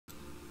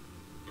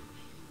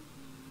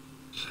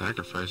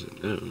Sacrifice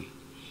at noon.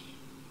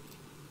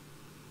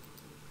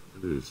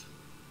 What is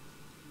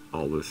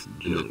all this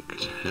junk?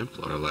 The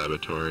Templar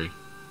laboratory.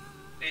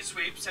 Hey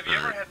Sweeps, have you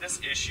ever had this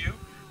issue?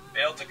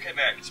 Failed to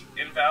connect.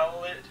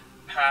 Invalid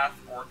path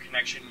or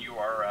connection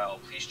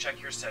URL. Please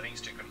check your settings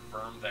to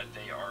confirm that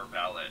they are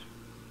valid.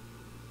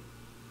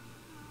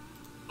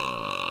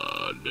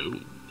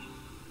 No.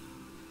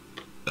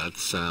 That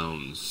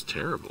sounds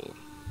terrible.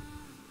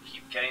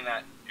 Keep getting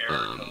that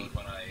error code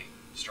when I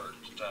start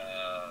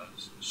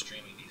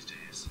streaming these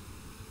days.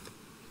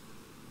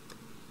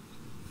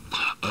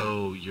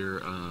 Oh,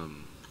 you're,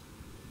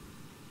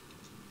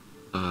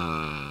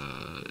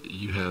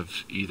 you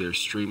have either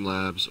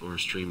Streamlabs or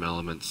Stream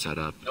Elements set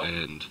up, nope.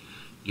 And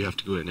you have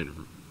to go in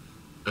and...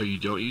 Oh, you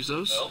don't use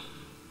those? Nope.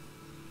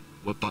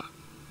 What bot?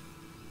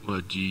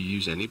 Well, do you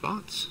use any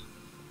bots?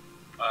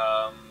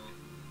 Well,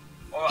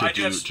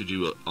 to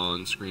do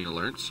on-screen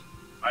alerts?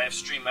 I have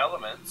Stream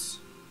Elements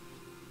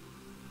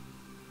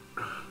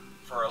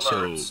for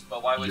alerts, So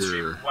but why would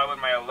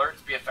my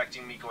alerts be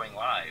affecting me going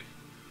live?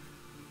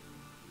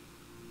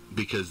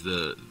 Because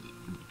the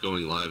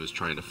going live is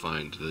trying to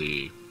find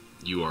the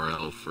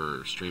URL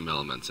for Stream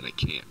Elements, and it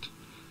can't.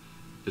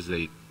 Because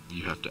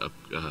you have to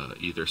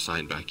either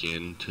sign back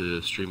in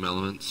to Stream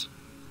Elements.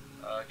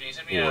 Can you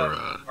send me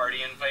a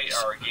party invite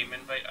or a game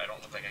invite? I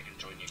don't look like I can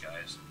join you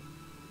guys.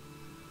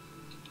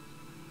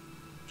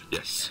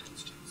 Yes.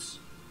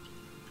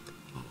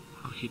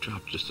 Oh, he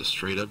dropped just a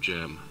straight up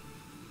gem.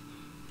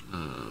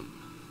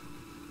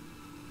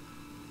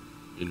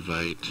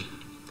 Invite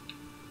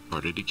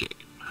party to game.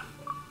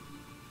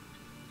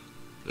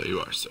 There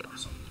you are, sir.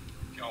 Awesome.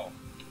 Yo.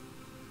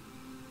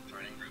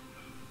 Joining group.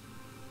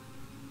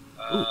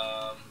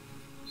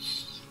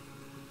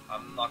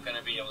 I'm not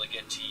gonna be able to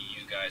get to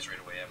you guys right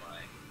away, am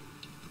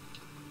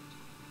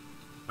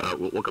I?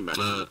 We'll come back.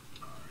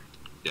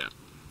 Yeah.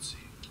 Let's see.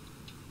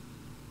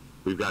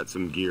 We've got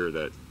some gear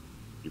that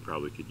you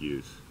probably could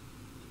use.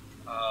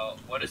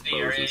 What is the Bows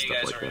area and you stuff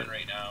guys like are in that.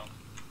 right now?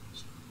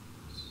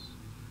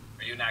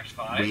 Are you in Act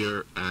 5? We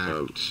are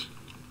at...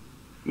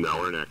 No,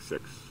 we're in Act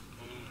 6.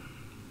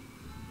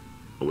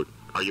 Oh,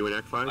 are you in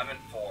Act 5? I'm in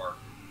 4,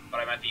 but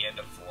I'm at the end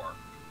of 4.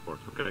 4,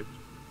 okay.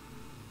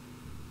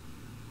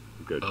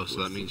 Good. Oh,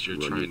 so that means you're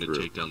trying to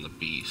take down the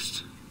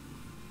beast.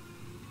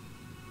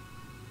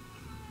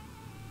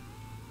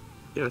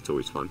 Yeah, that's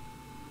always fun.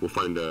 We'll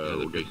find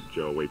we'll be- get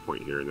Joe a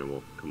waypoint here, and then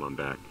we'll come on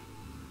back.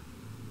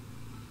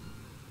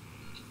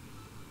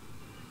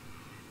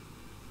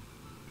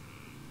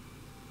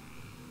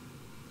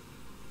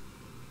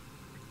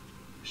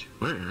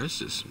 Where is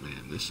this,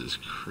 man? This is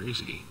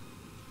crazy.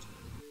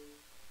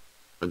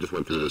 I just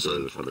went through the door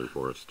of the Southern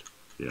Forest.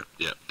 Yeah.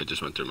 Yeah, I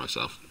just went through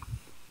myself.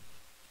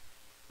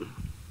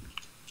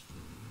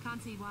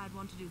 Can't see why I'd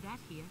want to do that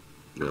here.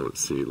 Now let's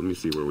see. Let me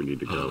see where we need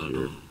to go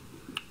here.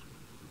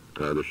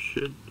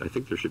 I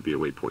think there should be a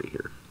waypoint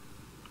here.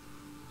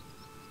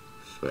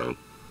 So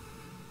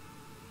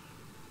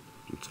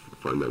let's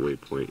find that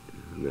waypoint,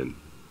 and then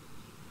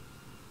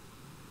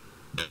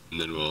Yeah,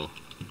 and then we'll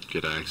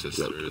get access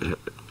through it.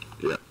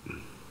 Yeah.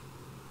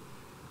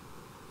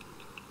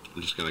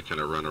 I'm just gonna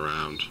kind of run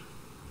around.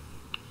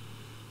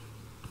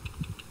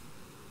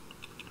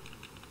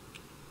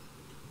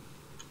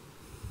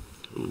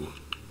 Ooh,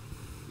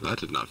 that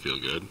did not feel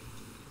good.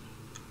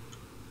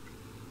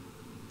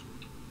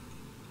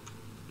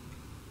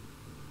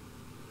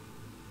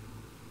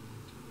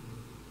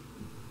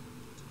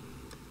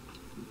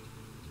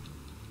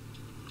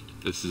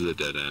 This is a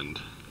dead end.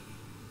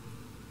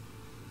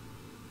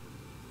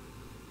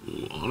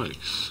 Ooh,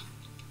 onyx.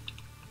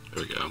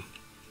 There we go.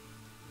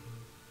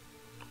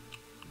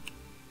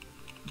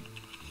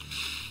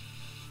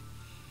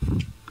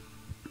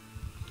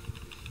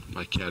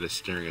 My cat is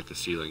staring at the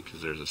ceiling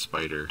because there's a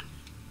spider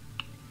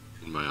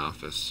in my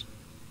office.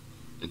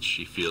 And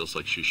she feels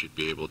like she should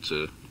be able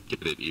to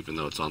get it even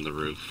though it's on the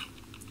roof.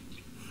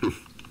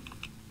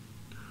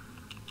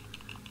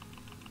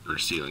 Or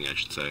ceiling, I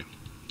should say.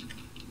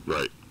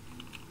 Right.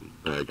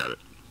 I got it.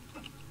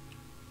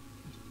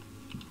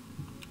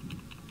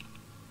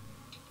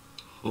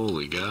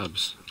 Holy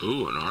gobs.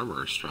 Ooh, an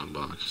armor strong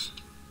box.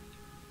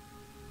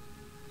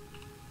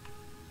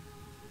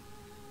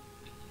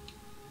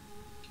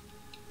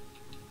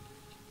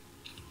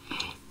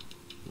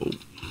 Oh.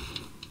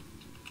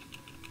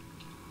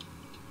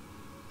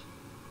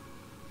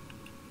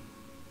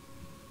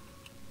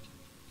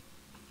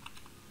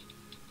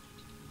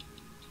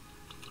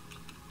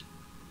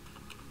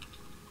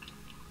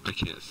 I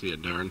can't see a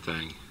darn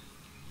thing.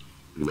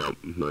 No,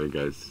 my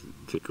guys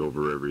take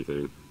over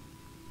everything.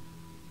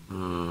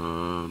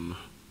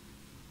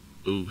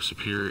 Ooh,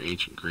 Superior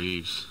Ancient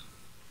Greaves.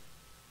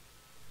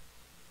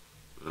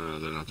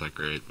 They're not that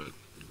great, but...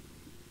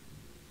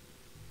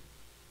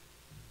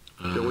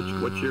 So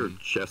what's your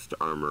chest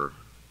armor?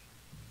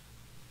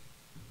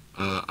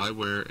 I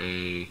wear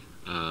a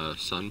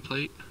sun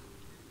plate.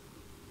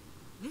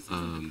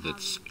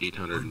 That's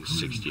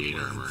 868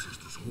 armor.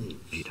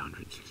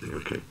 860,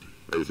 okay.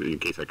 In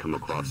case I come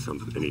across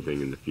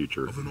anything in the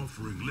future, of an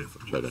offering left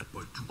to try us to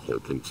by two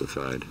hold things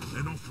aside.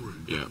 An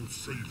offering Yeah. that will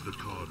save the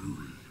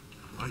Karui.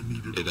 I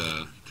needed It,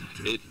 only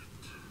to take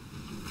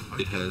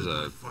it has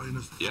my a...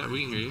 finest Yeah,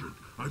 we can hear you. 500.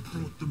 I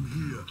brought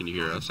them here. Can you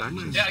hear us,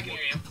 Axis? Yeah, I can hear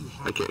you.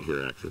 I can't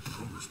hear Axis.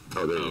 Promised me.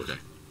 Oh, there Oh, it is. okay.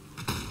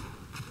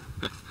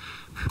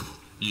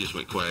 You just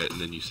went quiet and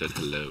then you said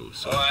hello.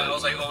 So Oh, I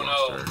was thought like, we oh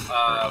lost no,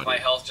 our my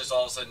audio. health just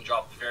all of a sudden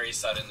dropped very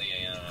suddenly,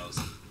 and I was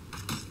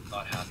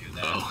not happy with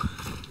that. Oh.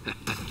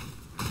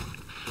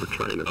 We're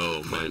trying to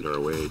Oh, find man. our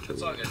way to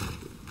It's all good.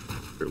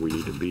 where we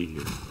need to be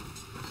here.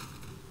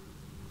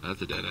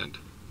 That's a dead end.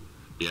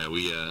 Yeah,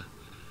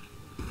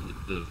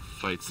 the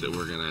fights that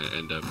we're gonna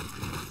end up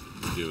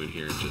doing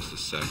here in just a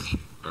sec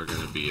are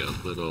gonna be a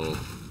little,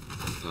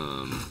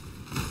 oh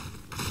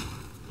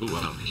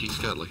wow, he's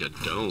got like a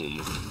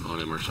dome on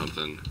him or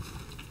something.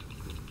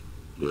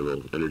 Your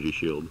little energy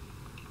shield.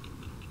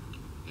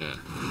 Yeah.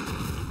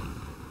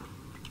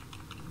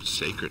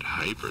 Sacred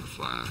hybrid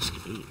flask.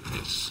 Ooh,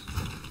 nice.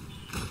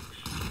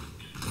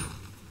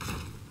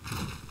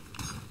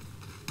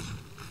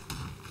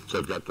 So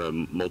I've got the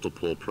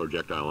multiple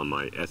projectile on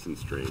my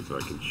essence drain, so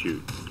I can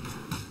shoot.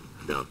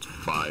 Now it's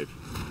 5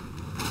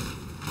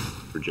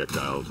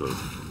 projectiles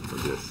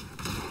of this.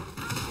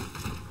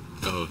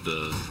 Oh,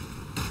 the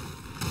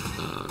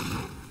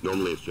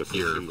Normally it's just a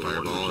Your single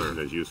fireball, one, which or-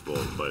 isn't as useful,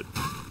 but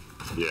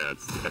yeah,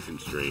 it's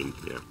essence drain.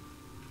 Yeah.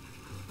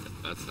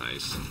 that's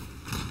nice.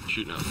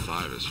 Shooting out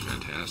 5 is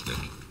fantastic.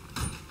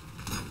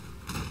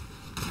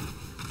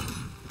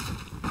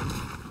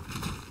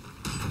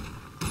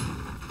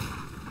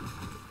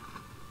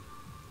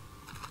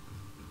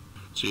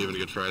 So you having a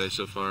good Friday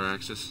so far,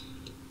 Axis?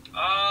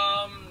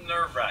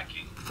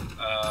 Nerve-wracking.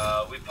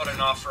 We put an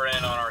offer in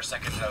on our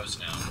second house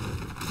now.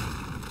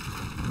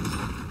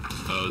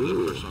 Oh, the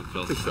Ooh, first one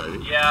fell that's through.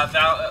 exciting. Yeah,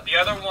 the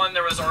other one,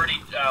 there was already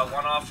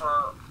one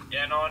offer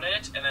in on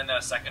it, and then the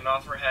second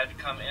offer had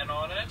come in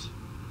on it.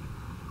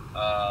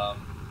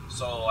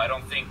 So I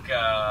don't think,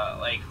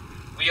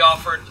 we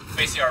offered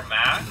basically our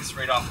max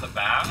right off the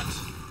bat,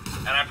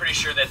 and I'm pretty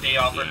sure that they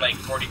offered Yeah. like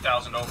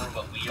 40,000 over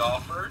what we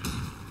offered.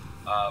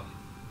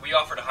 We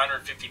offered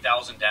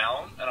 150,000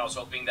 down, and I was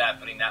hoping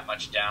that putting that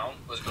much down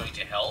was going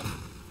to help.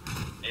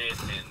 It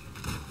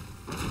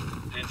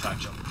didn't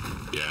touch them.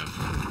 Yeah,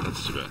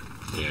 that's too bad.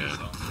 Yeah.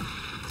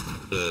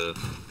 So.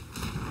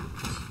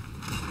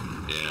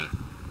 Yeah,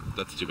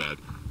 that's too bad.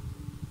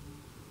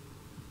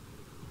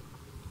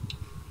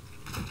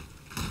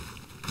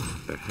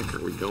 The heck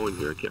are we going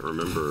here? I can't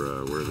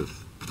remember where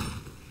this.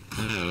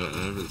 I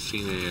haven't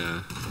seen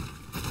a.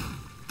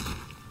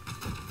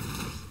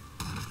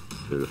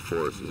 The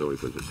forest is always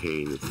such a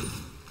pain. It's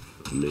just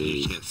a You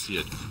maze. can't see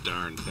a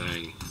darn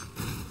thing.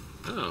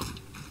 Oh,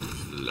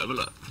 level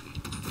up.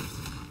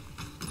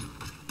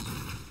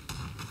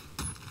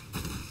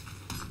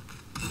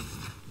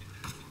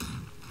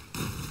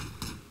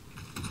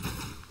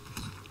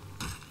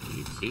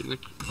 You beating the?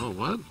 Oh,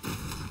 what?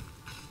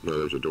 No,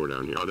 there's a door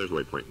down here. Oh, there's a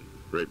waypoint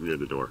right near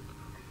the door.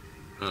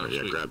 Oh, Yeah,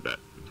 sweet. grab that.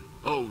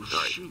 Oh,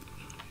 right. shoot!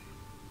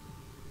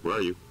 Where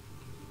are you?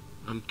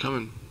 I'm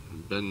coming.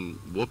 Been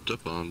whooped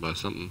up on by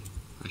something.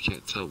 I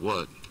can't tell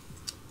what.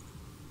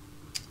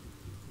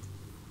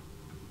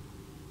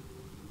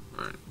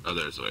 Alright. Oh,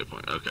 there's the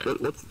waypoint.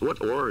 Okay.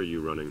 What ore are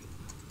you running?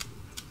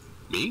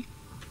 Me?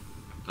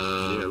 Yeah,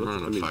 I'm let's-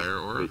 running I a mean, fire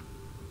aura. wait.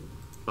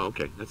 Oh,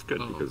 okay, that's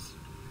good Oh. because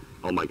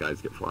all my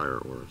guys get fire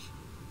auras.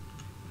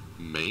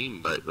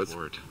 Main Alright, let's-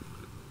 support.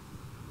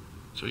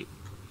 Sweet.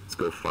 Let's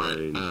go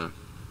find. Alright,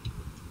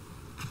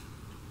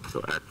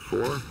 So Act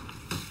 4.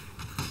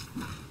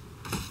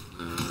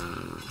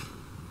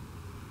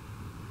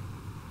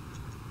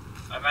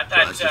 I'm at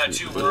that Actually,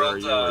 two where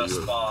world are you?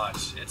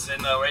 spot. It's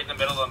in right in the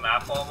middle of the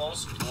map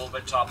almost, a little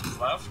bit top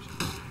left.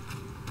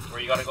 Where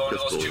you gotta go into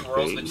those Crystal two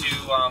worlds, the veins? two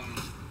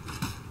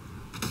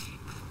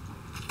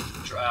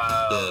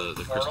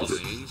the crystal portals.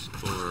 veins,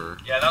 or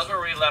Yeah, that was where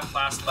we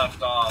last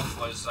left off.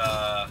 Was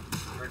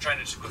we were trying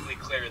to just quickly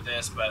clear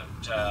this, but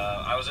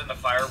I was in the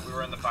fire. We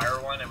were in the fire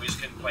one, and we just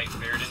couldn't quite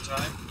clear it in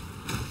time.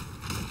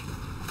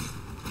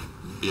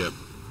 yep.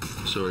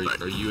 So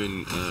Right. are you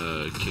in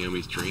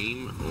Kami's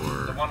dream,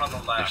 or The one on the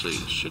left. actually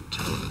it should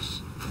tell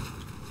us?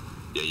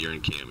 Yeah, you're in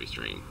Kami's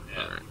dream.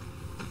 Yeah. All right.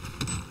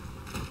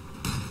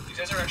 These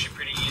guys are actually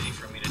pretty easy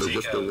for me to So take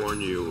just out. to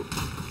warn you,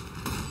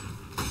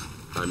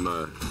 I'm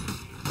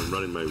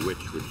running my witch,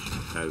 which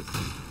has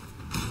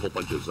a whole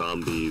bunch of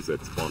zombies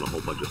that spawn a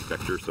whole bunch of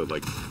specters. So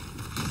like,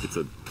 it's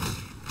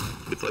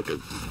like a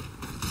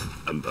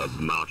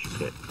mosh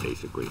pit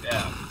basically.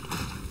 Yeah.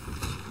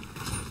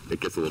 It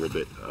gets a little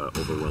bit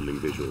overwhelming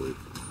visually.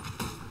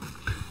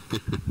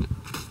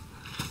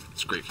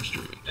 It's great for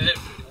streaming. Did it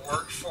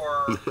work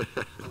for the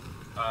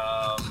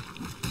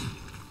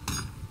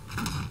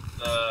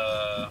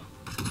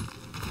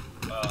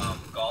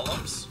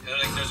golems?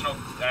 'Cause, like, there's no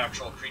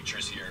actual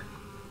creatures here.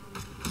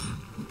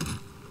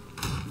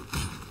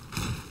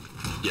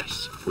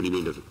 Yes. What do you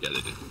mean? Does it? Yeah,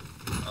 they did.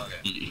 Okay.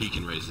 He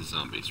can raise the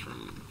zombies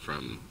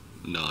from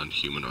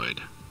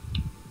non-humanoid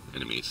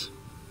enemies.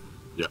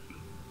 Yep.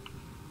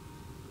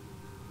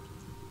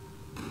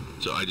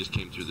 So I just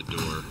came through the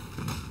door.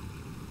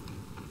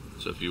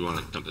 So if you want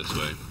to come this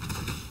way.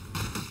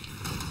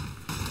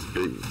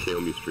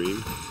 Kaomi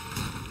Stream?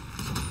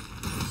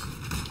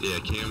 Yeah,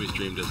 Kaomi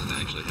Stream doesn't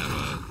actually have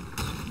a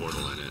portal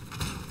in it.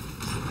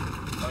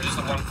 Oh, just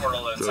the one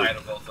portal inside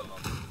of both of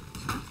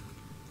them.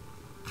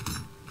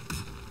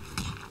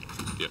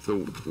 Yep. So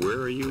where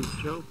are you,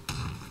 Joe?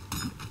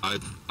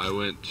 I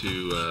went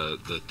to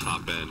the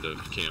top end of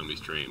Kaomi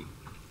Stream.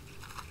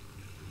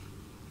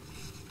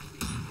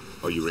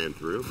 Oh, you ran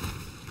through?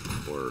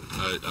 Or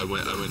I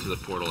went to the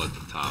portal at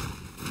the top.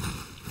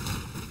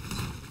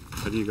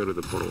 how do you go to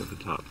the portal at the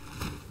top?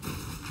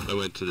 I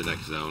went to the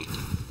next zone.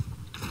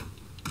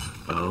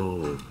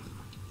 Oh,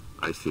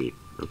 I see.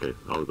 Okay,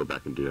 I'll go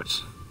back and do that.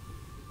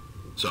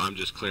 So I'm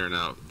just clearing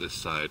out this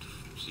side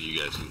so you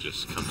guys can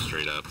just come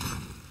straight up.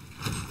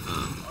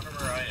 I wonder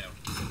where I am.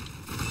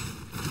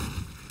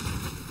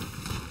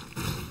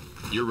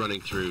 You're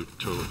running through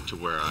to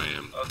where I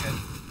am. Okay.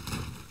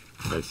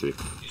 I see. You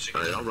should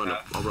All right, get I'll your run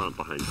path. up. I'll run up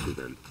behind you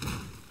then.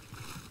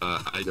 No,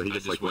 He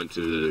just like went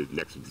to the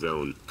next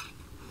zone.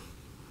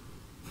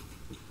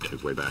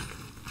 His way back.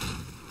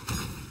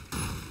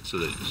 so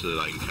that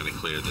I can kind of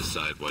clear this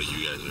side while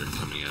you guys are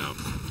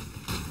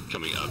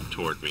coming up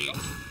toward me.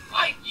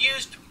 I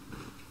used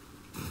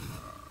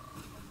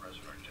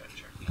resurrect that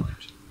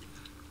checkpoint.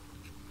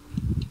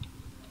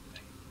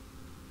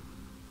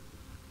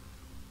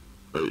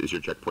 Is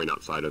your checkpoint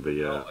outside of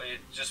the Oh, it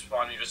just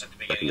spawned you just at the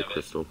back in beginning the of it.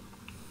 crystal?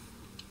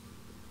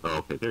 Oh,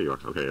 okay, there you are.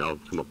 Okay, I'll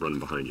come up running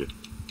behind you.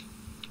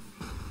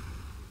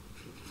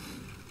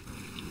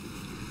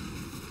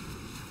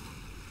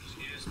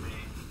 Excuse me.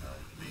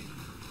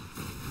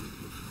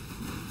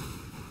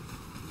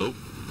 Oh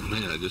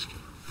man, I just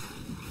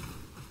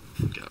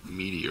got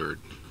meteored.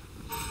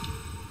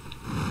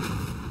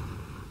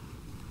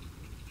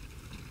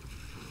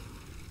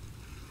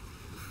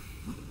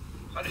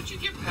 How did you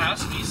get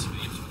past me,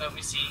 Sweeps, without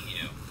me seeing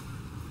you?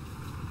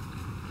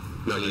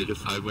 No, you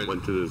just I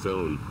went to the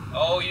zone.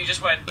 Oh, you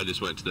just went. I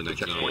just went to the next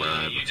checkpoint. zone where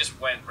I'm. You just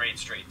went right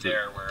straight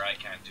there, where I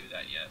can't do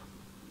that yet.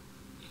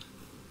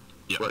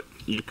 Yep. But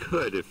you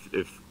could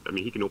if I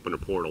mean he can open a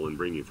portal and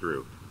bring you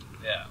through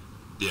Yeah.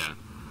 Yeah,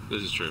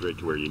 this is true. straight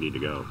to where you need to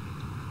go.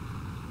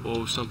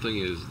 Oh, something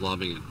is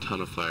lobbing a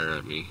ton of fire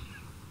at me.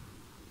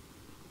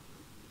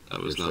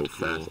 That was You're not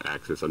so cool. fast,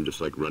 Axis. I'm just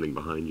like running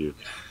behind you.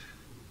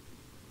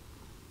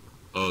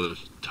 Oh,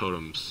 there's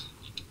totems.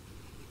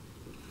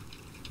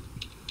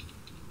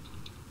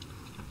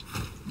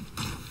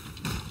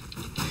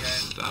 Okay.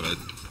 Stop it.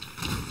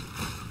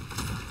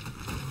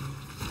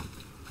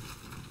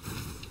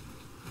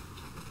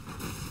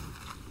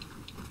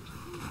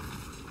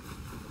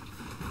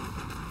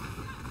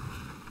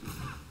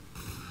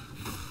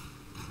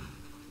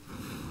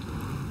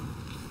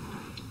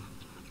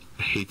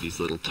 I hate these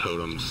little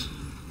totems.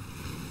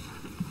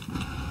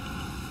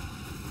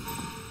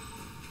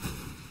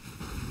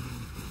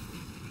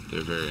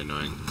 They're very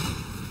annoying.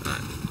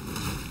 Alright.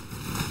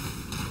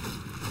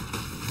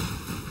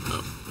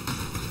 Oh.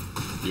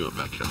 You went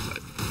back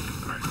outside.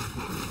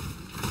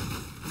 Alright.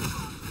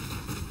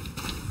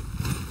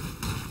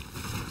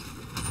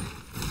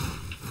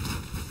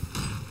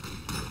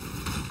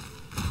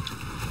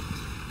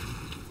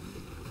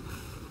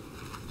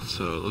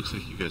 So it looks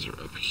like you guys are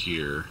up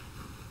here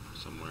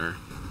somewhere.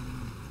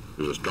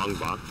 There's a strong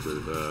box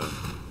with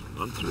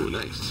monsters. Ooh,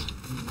 nice.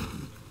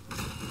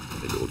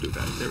 Maybe we'll do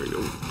that. There we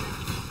go.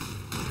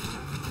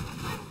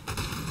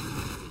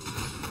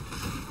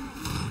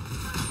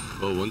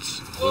 Well,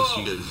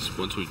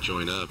 once we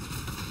join up,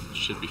 it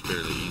should be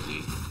fairly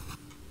easy.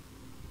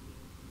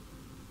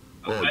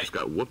 Oh, I just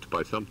got whooped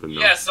by something.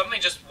 Though. Yeah, something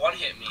just one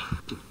hit me.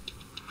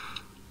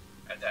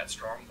 At that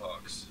strong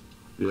box.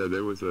 Yeah,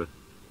 there was a.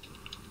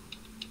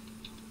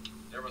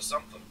 There was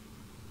something.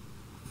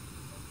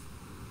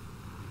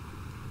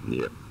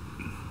 Yep.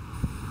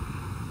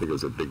 I think it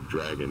was a big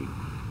dragon.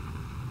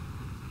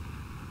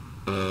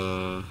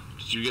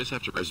 Did you guys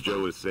have to? As Joe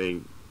was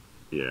saying,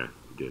 yeah,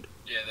 he did.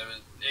 Yeah, there was.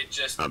 It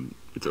just.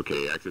 It's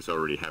okay. Axis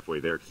already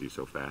halfway there because he's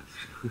so fast.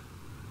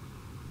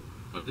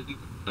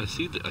 I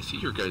see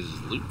your guys'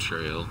 loot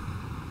trail,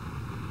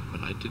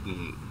 but I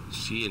didn't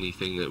see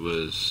anything that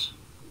was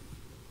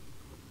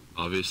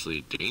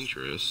obviously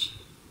dangerous.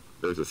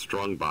 There's a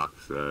strong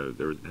box.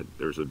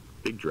 There's a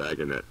big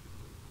dragon that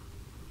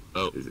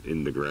is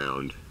in the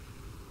ground.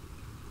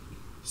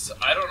 So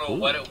I don't know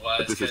what it was,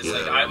 But this is because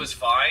like where, I was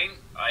fine.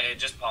 I had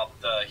just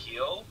popped the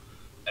heal,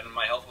 and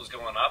my health was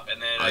going up,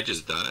 and then I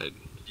just died.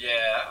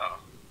 Yeah,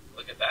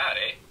 look at that,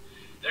 eh?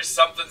 There's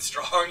something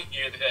strong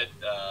here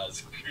that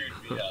screwed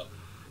me up.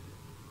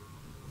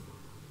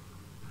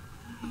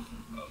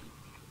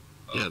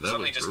 Yeah, that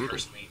something was just brutal.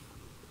 cursed me.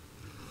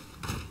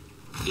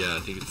 Yeah, I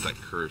think it's that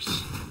curse.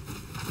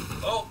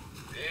 Oh,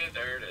 yeah,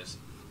 there it is.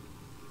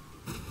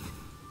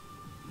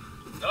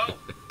 No.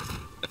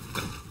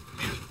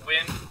 Mute,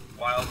 win,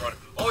 wild run.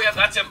 Oh yeah,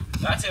 that's him.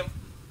 That's him.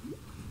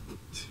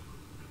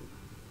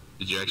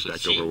 Did you actually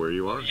Back see? over where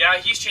you are. Yeah,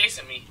 he's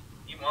chasing me.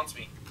 He wants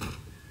me.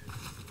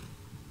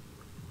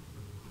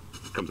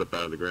 just comes up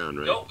out of the ground,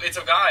 right? Nope, it's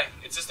a guy.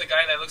 It's just a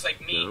guy that looks like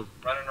me No.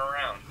 running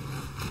around.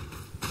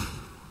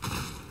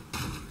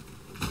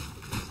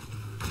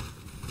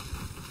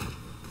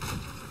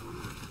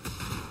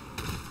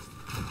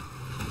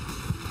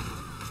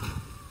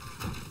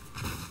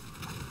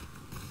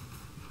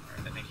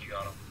 Alright, I think you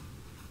got him.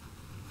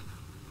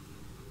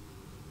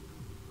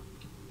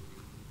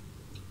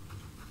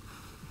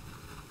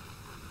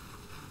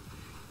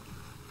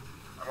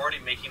 I'm already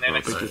making that I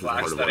think extra this is part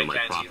flax of that one I of my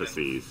can't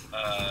prophecies. even.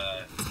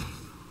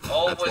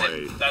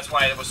 That's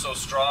why it was so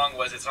strong.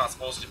 Was it's not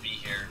supposed to be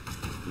here?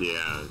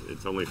 Yeah,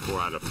 it's only 4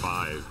 out of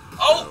 5.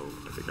 Oh!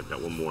 So I think I've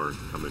got one more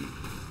coming.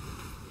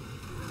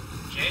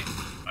 Okay,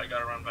 I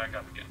gotta run back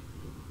up again.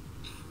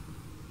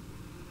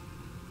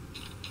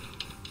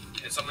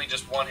 It's something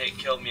just one hit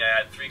killed me. I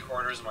had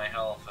 3/4 of my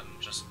health and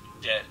just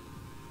dead.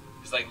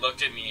 He's like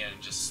looked at me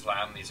and just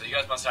slammed me. So you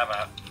guys must have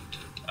a.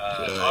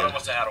 Otto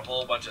must have had a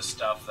whole bunch of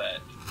stuff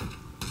that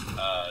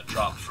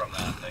dropped from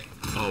that thing.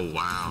 Oh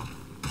wow.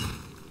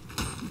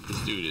 This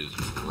dude is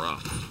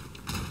rough.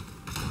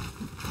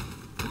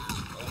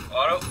 Oh,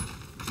 Otto.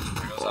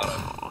 There goes Otto.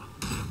 Aw.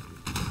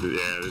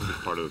 Yeah, this is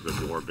part of the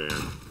war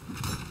band.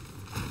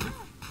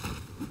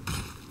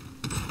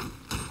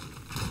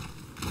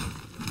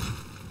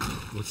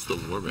 What's the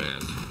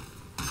warband?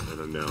 I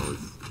don't know.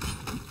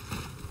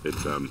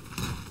 It's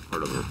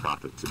part of our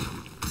prophecy.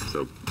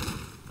 So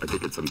I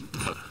think it's some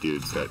tough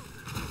dudes that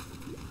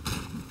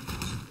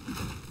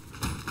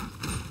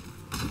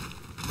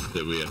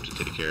We have to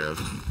take care of.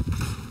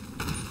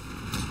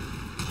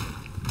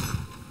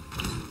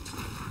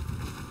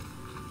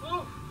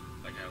 Woo!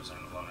 That guy was on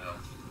a lot of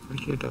health. why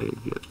can't I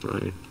get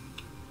Brian?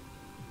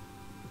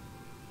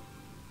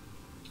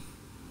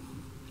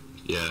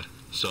 Yeah.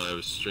 So I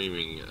was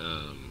streaming.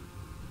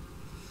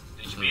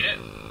 Did you beat it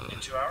in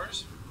 2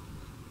 hours?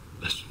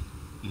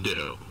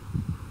 No,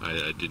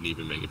 I didn't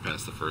even make it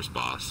past the first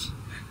boss.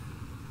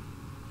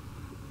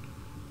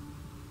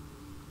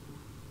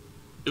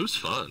 It was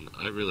fun.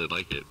 I really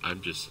like it. I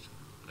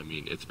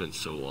mean, it's been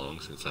so long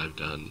since I've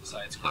done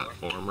Side-scroller?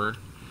 platformer.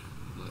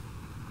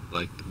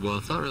 Like, well,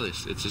 it's not really.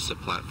 It's just a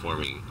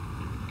platforming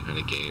kind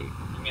of game.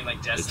 You mean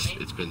like Destiny?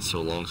 It's been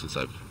so long since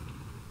I've.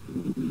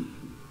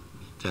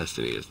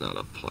 Destiny is not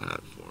a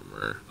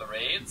platformer. The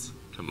raids?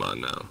 Come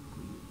on now.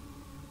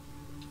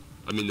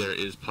 I mean, there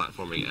is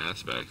platforming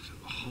aspect.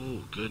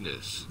 Oh,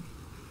 goodness.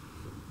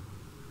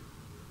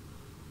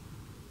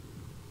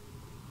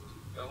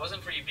 If it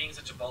wasn't for you being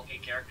such a bulky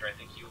character, I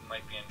think you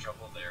might be in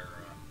trouble there,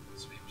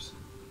 Sweeps.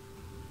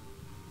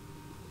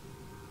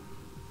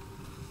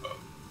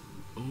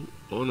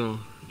 Oh no.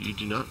 You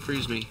do not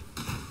freeze me.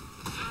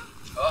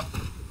 Oh!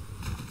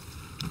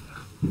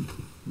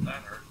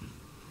 That hurt.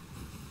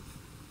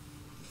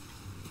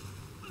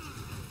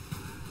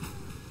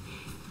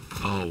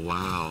 Oh,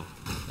 wow.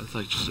 That's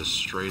like just a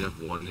straight up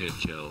one-hit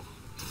kill.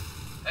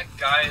 That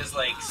guy is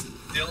like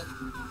still.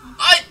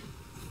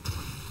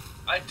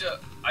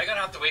 I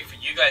gotta have to wait for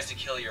you guys to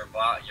kill your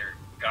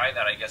guy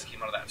that I guess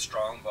came out of that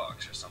strong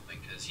box or something,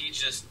 because he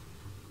just,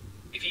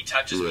 if he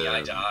touches me,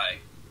 I die.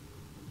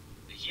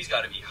 He's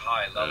got to be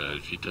high level.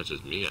 If he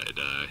touches me, I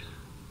die.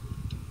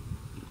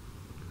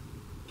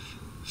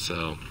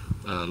 So,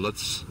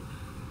 let's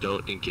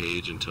don't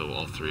engage until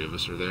all three of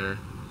us are there,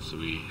 so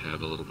we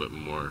have a little bit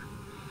more.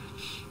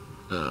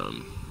 I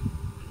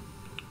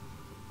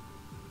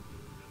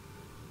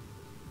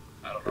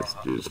don't know. Let's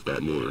do this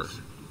bad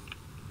news.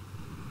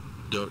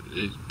 Don't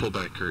pull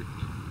back, Kurt.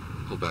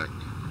 Pull back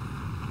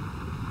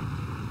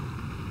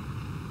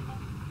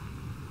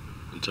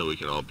until we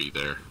can all be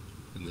there,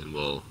 and then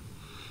we'll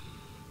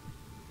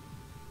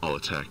all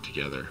attack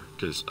together.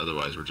 Because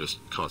otherwise, we're just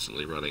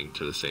constantly running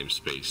to the same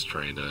space,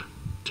 trying to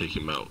take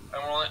him out.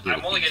 I'm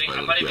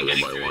not even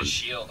getting through his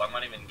shield. I'm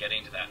not even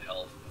getting to that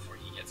health before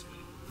he gets me.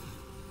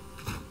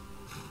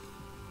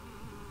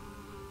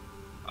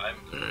 I'm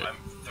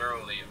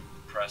thoroughly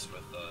impressed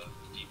with the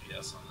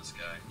DPS on this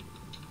guy.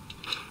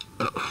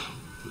 Oh,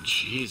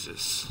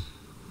 Jesus.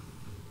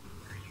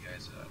 Where are you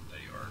guys at?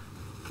 There you are.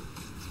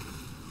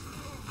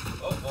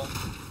 Oh.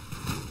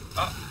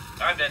 Oh,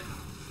 I'm dead.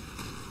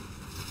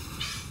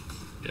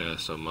 Yeah,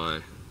 so am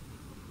I.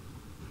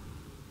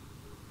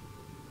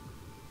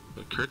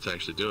 But Kurt's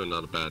actually doing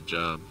not a bad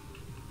job.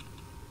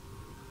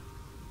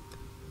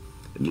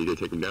 I need to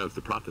take him down. It's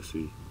the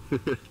prophecy.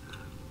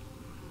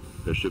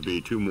 There should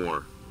be 2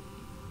 more.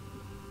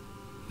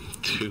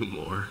 2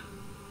 more?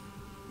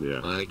 Yeah.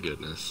 My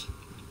goodness.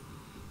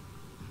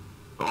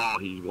 Oh,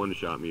 he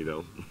one-shot me,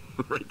 though.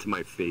 Right to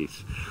my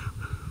face.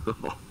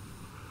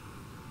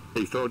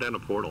 Hey, throw down a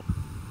portal.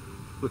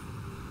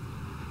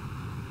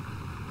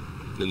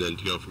 And then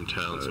to go from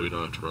town so we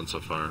don't have to run so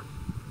far.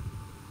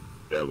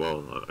 Yeah,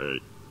 well, I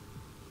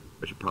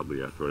should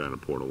probably throw down a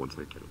portal once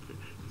I get up there.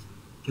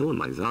 Killing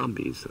my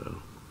zombies,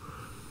 though.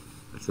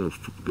 That's no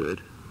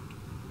good.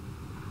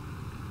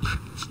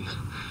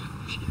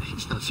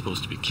 He's not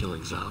supposed to be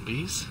killing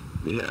zombies.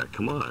 Yeah,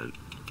 come on.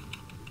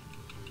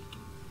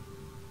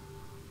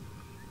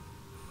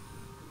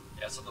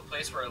 Yeah, so the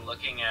place we're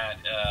looking at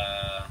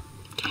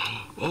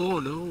Oh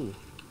no!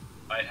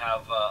 I'd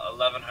have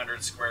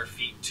 1,100 square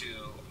feet to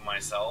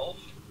myself,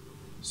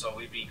 so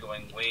we'd be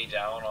going way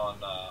down on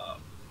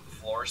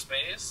floor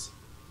space.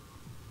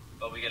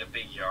 But we get a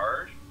big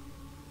yard,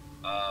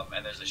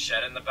 and there's a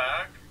shed in the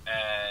back,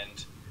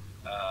 and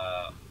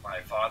my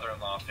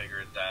father-in-law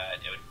figured that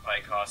it would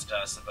probably cost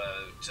us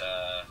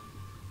about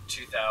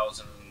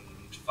 $2,000,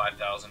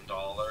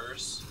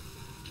 $5,000.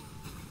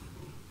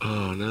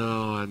 Oh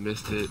no, I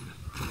missed it.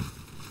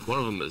 One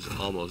of them is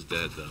almost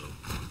dead though.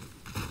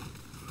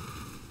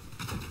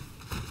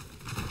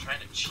 I'm trying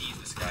to cheese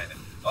this guy.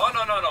 Oh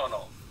no no no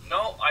no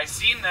no! I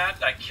seen that.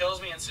 That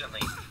kills me instantly.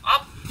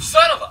 Up,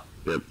 son of a.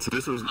 Yep. So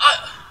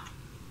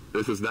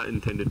this was not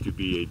intended to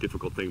be a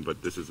difficult thing,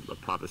 but this is a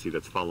prophecy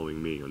that's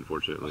following me,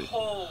 unfortunately.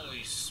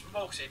 Holy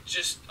smokes! It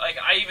just like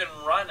I even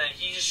run and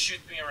he just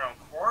shoots me around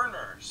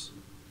corners.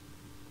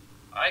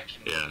 I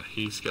can. Yeah,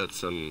 he's got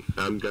some.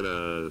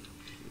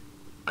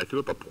 I threw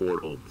up a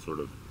portal, sort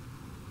of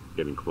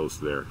getting close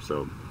there.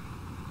 So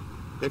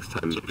next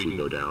time So if we we can-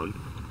 go down,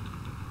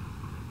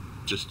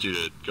 Just do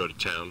to go to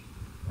town.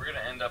 We're gonna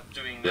end up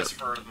doing this Yep.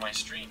 for my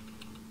stream.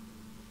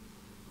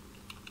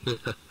 all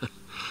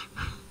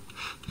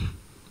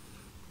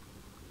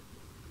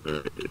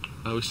right.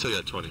 Oh, we still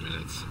got 20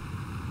 minutes.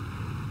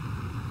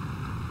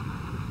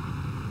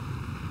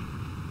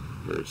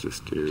 Where's this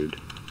dude?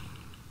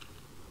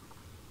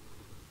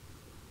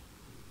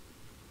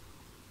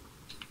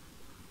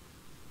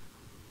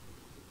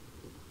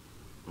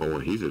 Oh,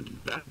 he's a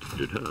bad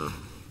dude, huh?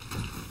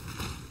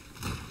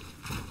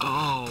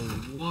 Oh,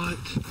 what?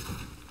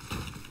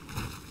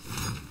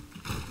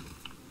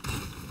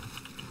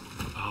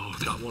 Oh,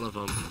 got one of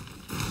them.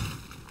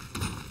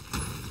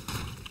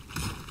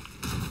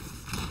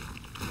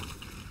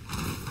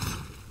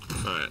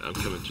 Alright, I'm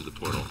coming through the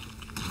portal.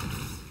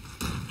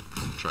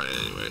 Try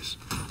it anyways.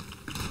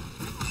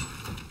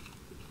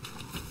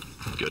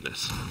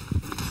 Goodness.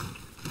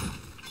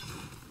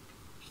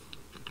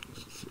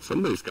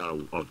 Somebody's got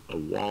a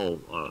wall,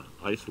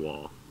 ice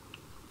wall.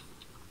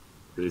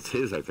 It's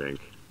his, I think.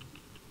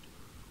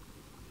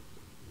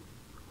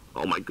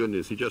 Oh my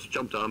goodness, he just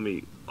jumped on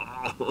me.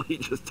 Oh, he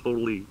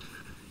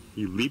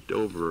leaped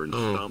over and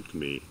Oh. stomped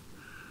me.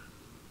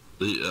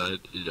 I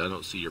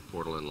don't see your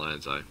portal in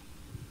Lion's Eye.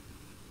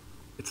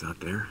 It's not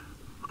there?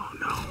 Oh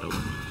no. Nope.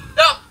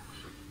 No.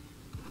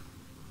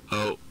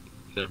 Oh,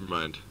 never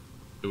mind.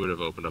 It would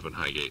have opened up in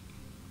Highgate.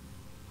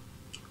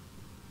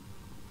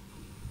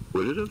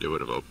 Would it have? It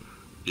would have opened.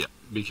 Yeah,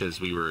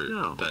 because we were.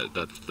 No.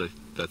 That's the.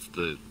 That's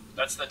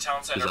the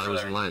town center Because I for was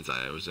there. in Lion's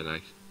Eye. I was in.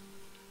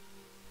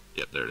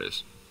 Yep, there it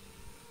is.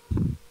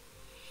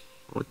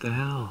 What the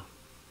hell?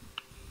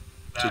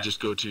 So That- just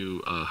go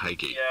to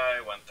Highgate, Yeah,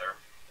 I went there.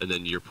 and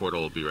then your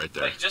portal will be right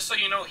there. Like, just so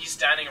you know, he's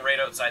standing right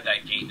outside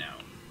that gate now.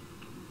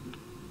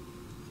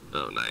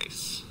 Oh,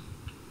 nice.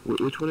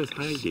 Which one is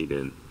Highgate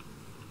in?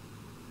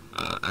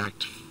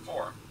 Act.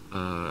 4.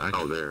 Act.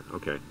 Oh, there.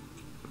 Okay.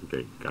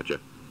 Okay, gotcha.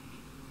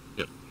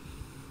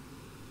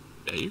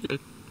 Yeah, you're good.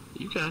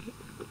 You got it.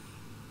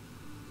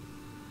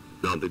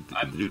 No, the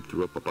dude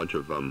threw up a bunch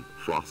of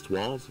frost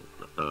walls,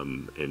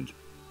 and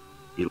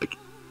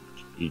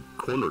he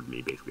cornered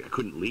me basically. I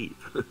couldn't leave.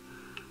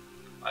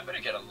 I better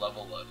get a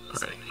level out of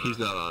this All right. thing. He's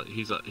not on.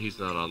 He's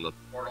not on the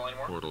Portal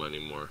anymore? portal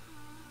anymore.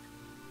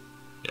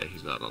 Yeah,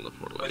 he's not on the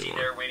portal Was he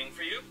anymore. there waiting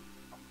for you?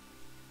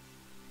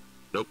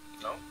 Nope.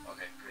 No?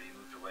 Okay, good. He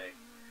moved away.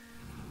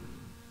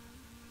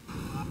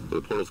 So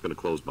the portal's going to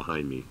close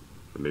behind me.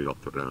 So maybe I'll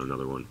throw down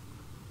another one.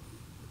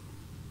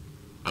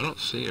 I don't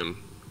see him.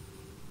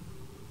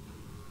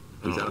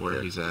 I He's don't know out where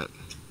there. he's at.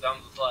 Down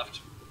to the left.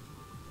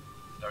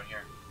 Down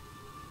here.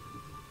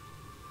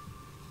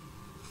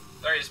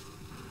 There he is.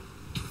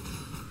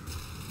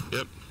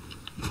 Yep.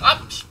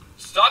 Up!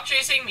 Stop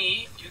chasing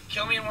me! You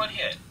kill me in one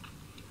hit.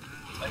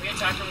 Let me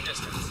attack from a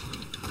distance.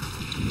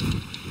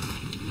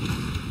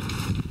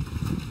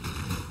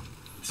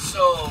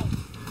 So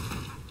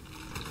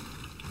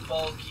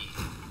bulky.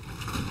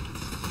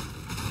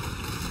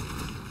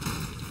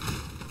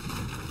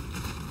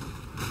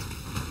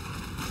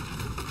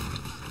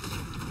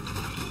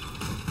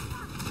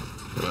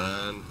 Come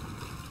on.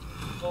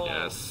 Full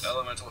Yes.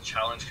 elemental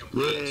challenge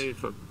complete. Yay!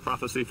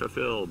 Prophecy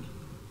fulfilled.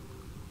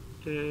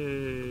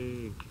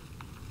 Yay!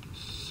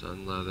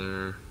 Sun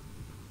leather.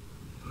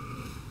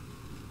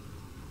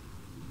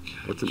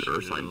 What's an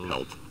Ursine Shield.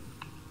 pelt?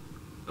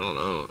 I don't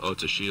know. Oh,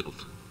 it's a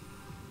shield.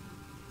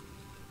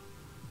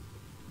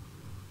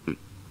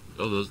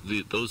 Oh, those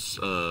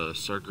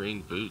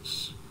Sargreen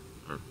boots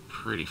are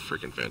pretty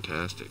freaking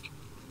fantastic.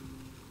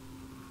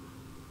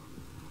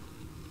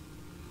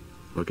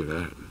 Look at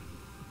that.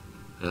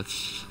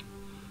 That's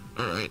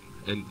all right.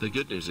 And the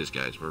good news is,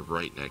 guys, we're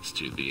right next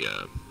to the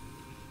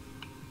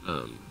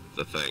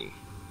thing.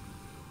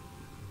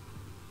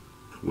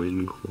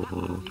 Twin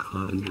claw,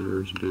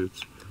 conjurer's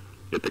boots.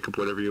 Yeah, pick up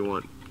whatever you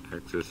want,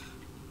 Texas.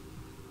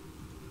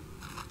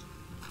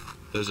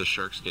 There's a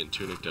sharkskin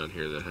tunic down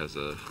here that has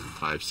a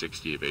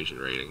 560 evasion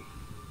rating.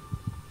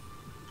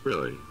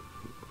 Really?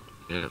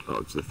 Yeah. Oh,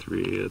 it's the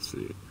 3. Let's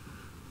see.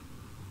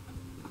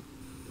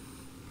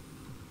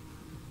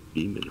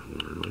 Demon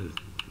horn, what is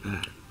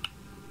that?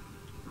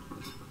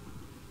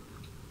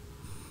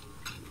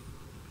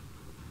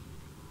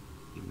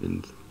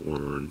 Demon's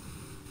horn.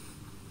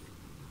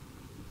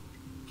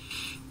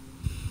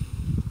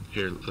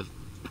 Here,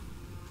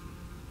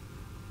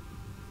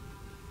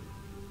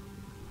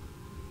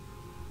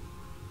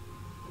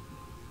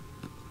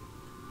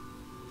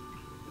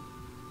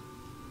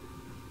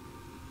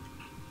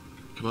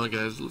 come on,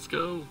 guys, let's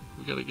go.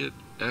 We gotta get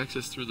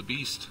access through the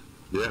beast.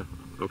 Yeah.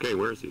 Okay,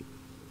 where is he?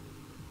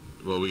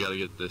 Well, we gotta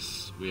get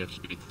this. We have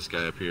to beat this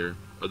guy up here.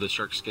 Oh, the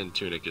shark skin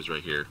tunic is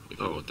right here. If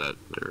you want that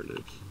There it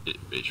is.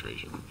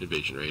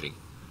 invasion rating.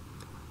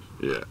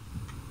 Yeah.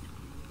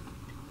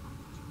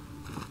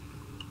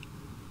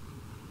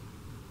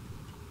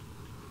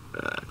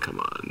 Come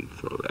on,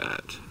 throw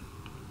that.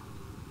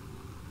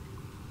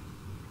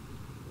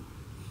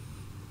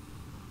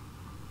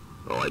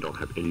 Oh, I don't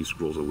have any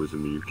scrolls of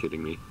wisdom. Are you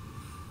kidding me?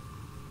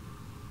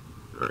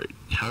 Alright.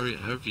 How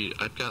have you?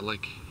 I've got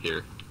like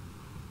here.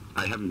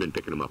 I haven't been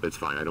picking them up. It's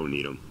fine. I don't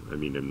need them. I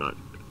mean, I'm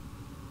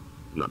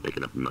not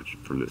picking up much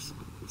from this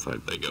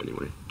side. There you go.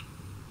 Anyway.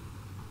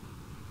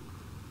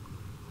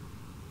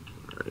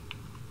 Alright.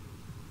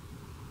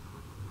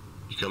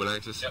 You coming,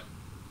 Axis? Yep.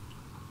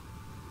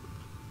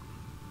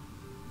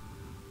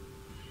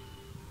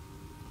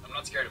 I'm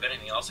not scared of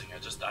anything else in here,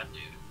 just that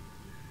dude.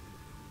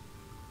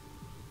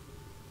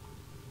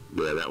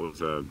 Yeah, that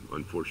was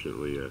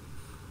unfortunately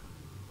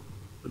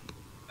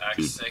Act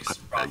Dude, 6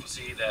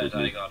 prophecy that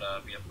I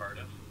gotta be a part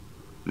of.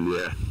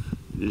 yeah,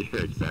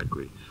 yeah,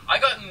 exactly. I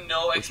got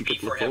no What's he XP got to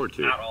for look him forward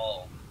to? at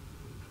all.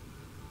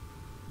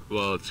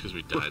 Well, it's because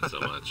we died so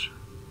much.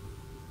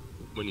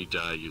 When you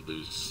die, you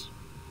lose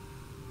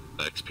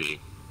XP.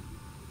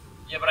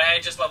 Yeah, but I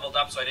had just leveled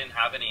up, so I didn't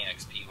have any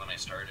XP when I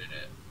started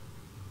it.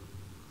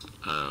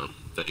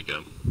 There you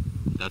go.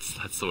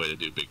 That's the way to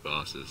do big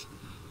bosses.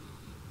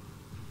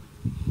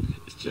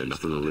 It's just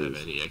nothing to not lose.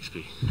 have any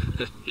XP.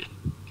 Yeah,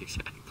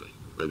 exactly.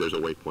 Right, there's a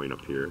waypoint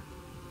up here.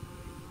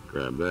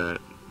 Grab that.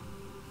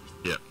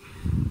 Yep.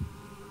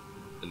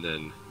 And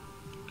then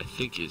I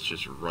think it's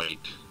just right.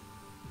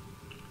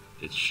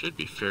 It should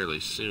be fairly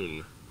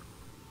soon.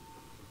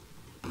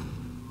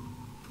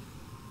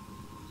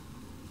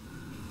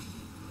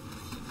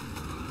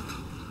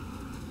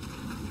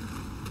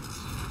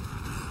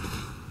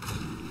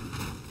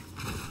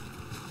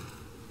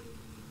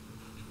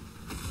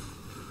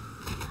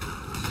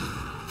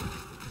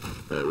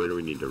 Alright, where do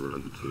we need to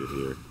run to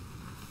here?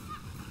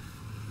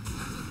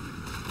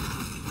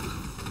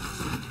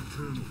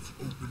 Eternals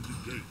opened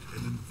the gate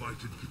and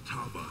invited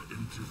Kitava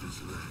into this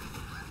land.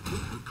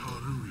 The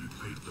Karuri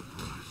paid the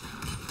price.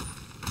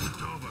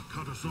 Kitava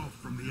cut us off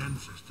from the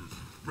ancestors,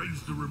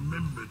 raised the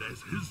remembered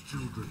as his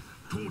children,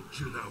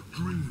 tortured our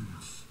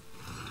dreams.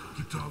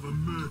 Kitava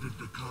murdered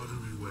the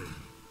Karuri way.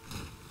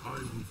 I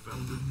will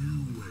found a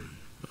new way.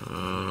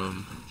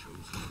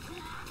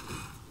 Chosen.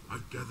 I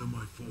gather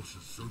my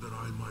forces so that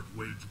I might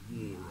wage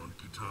war on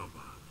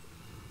Kitava.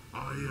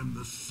 I am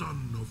the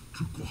son of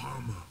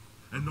Tukohama,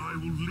 and I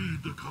will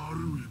lead the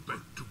Karui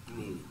back to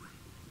glory.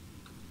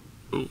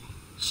 Ooh,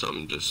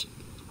 something just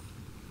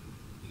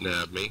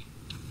nabbed me.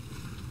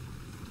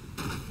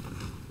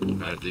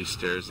 Alright, these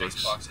stairs look.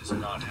 Xbox is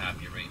not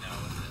happy right now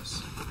with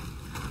this.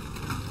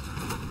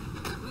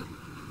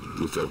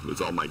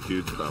 It's all my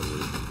dudes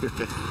probably.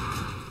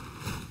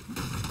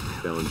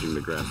 Challenging the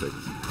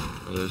graphics.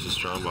 Oh, there's a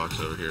strong box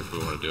over here if we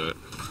want to do it.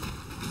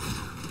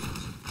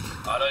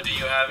 Otto, do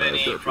you have any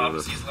sure, if you wanna-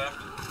 prophecies left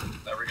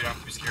that we're gonna have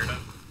to be scared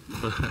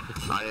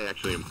of? I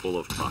actually am full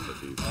of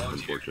prophecies, Oh, dear.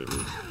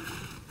 unfortunately.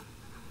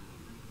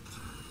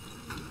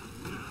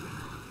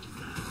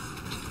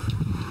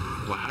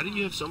 Well, how do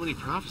you have so many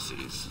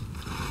prophecies?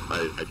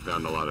 I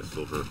found a lot of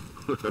silver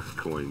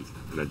coins,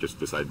 and I just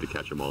decided to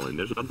catch them all in.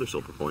 There's another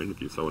silver coin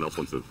if someone else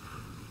wants to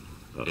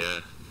Yeah.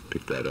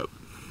 pick that up.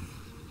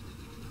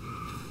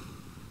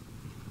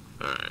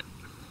 Alright.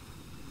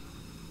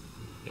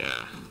 Yeah.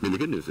 I mean, the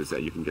good news is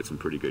that you can get some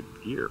pretty good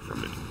gear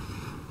from it.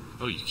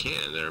 Oh, you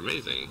can. They're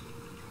amazing.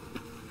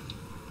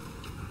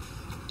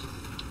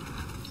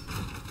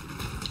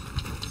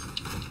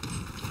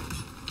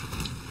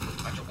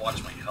 I have to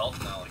watch my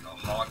health now like a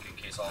hawk in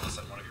case all of a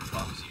sudden one of your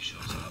prophecies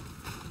shows up.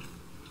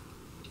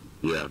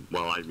 Yeah,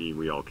 well, I mean,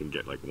 we all can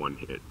get like one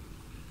hit.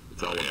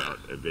 It's all Oh, yeah. about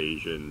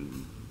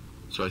evasion.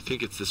 So I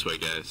think it's this way,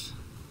 guys.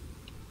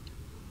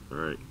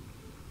 Alright.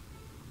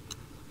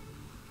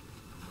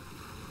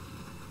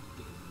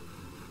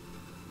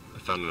 I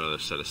found another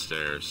set of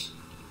stairs.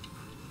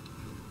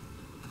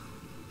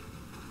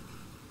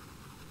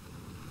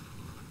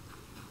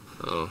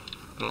 Oh,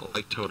 I don't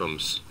like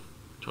totems.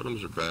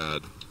 Totems are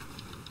bad.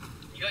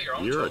 You got your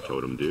own You're a totem.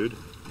 totem, dude.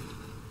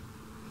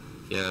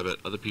 Yeah, but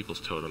other people's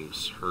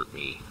totems hurt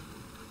me.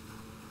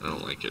 I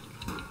don't like it.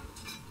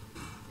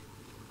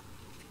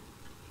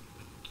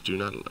 Do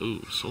not.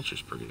 Ooh,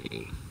 soldier's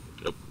brigade.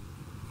 Nope.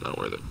 Not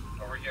worth it.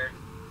 Over here.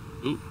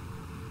 Ooh.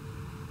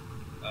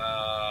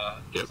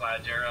 Yep.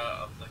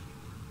 Cladera of the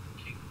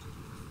King.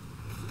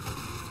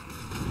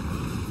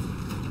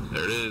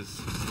 There it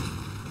is.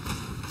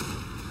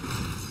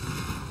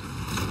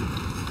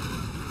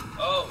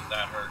 Oh,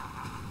 that hurt.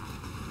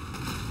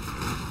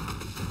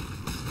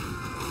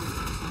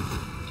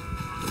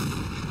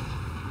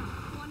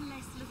 One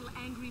less little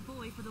angry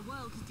boy for the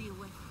world to deal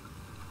with.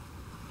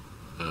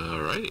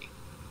 Alrighty.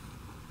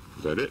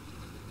 Is that it?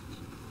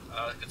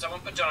 Could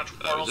someone put down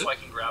a portal so I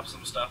can grab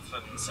some stuff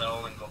and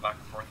sell and go back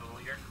and forth a little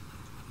here?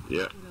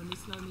 Yeah. It would only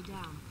slow me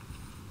down.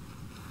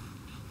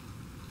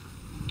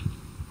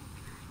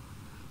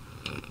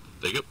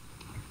 There you go.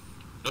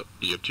 Oh,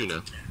 you have 2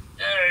 now.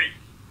 Yay!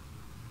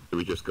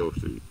 We just go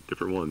through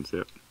different ones,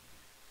 yeah.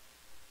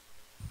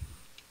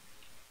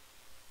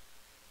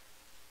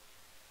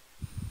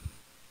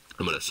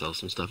 I'm gonna sell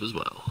some stuff as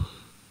well.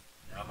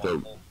 Yeah, I'm So-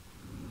 on full.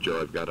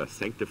 Joe, I've got a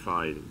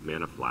Sanctified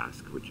Mana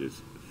Flask, which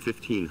is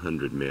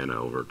 1,500 mana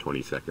over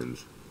 20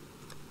 seconds.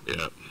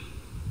 Yeah.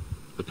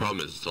 The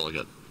problem is it's only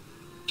got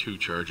 2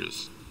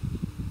 charges.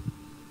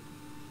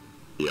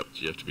 Yep.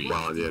 So you have to be...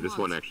 Well, yeah, this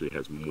one actually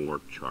has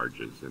more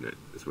charges in it.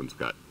 This one's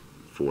got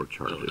 4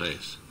 charges. Oh,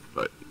 nice.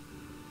 But,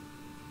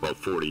 well,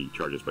 40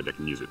 charges, but I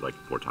can use it like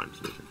 4 times,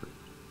 basically.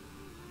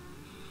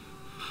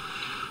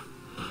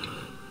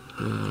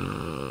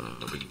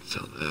 We can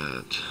sell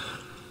that.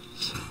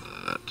 Sell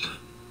that.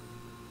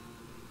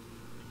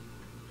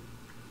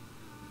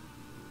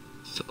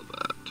 Sell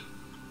that.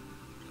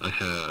 I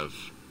have...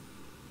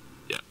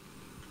 Yeah.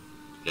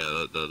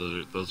 Yeah,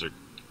 those are...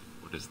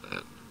 What is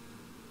that?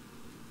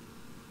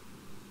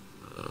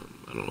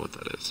 I don't know what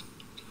that is.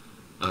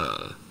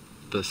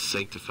 The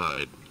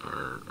Sanctified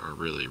are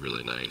really,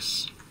 really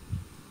nice.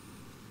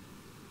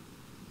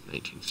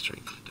 19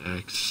 strength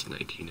dex,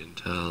 19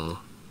 intel.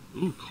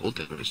 Ooh, cold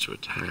damage to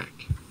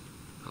attack.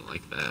 I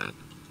like that.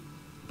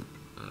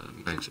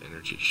 Max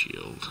energy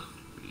shield.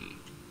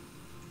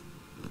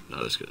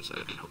 Not as good as I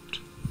had hoped.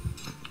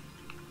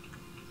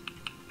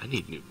 I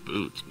need new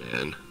boots,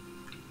 man.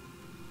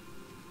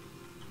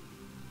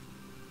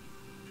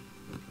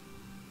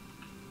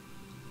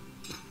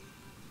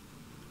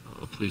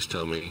 Oh, please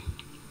tell me.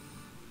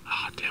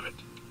 Ah, damn it.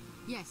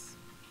 Yes.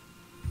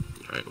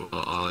 Alright,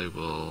 well, I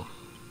will...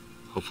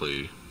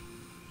 Hopefully...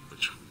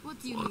 Which What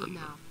do you one? need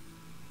now?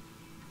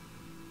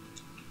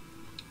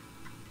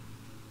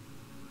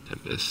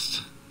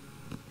 Tempest.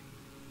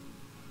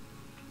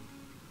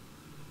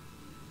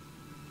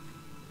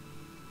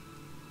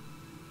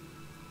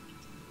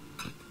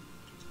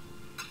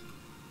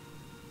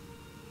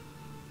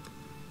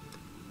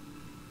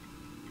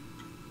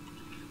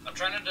 I'm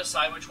trying to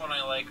decide which one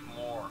I like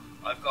more.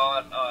 I've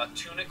got a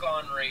Tunic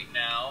on right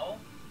now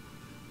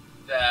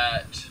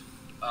that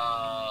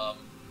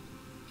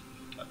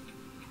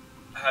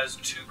has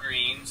 2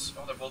 greens.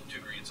 Oh, they're both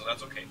 2 greens, so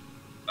that's okay.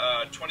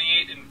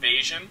 28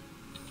 invasion,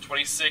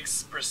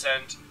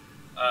 26%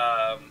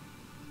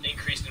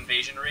 increased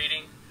invasion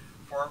rating,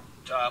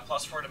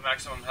 plus 4 to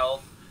maximum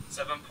health,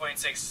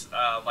 7.6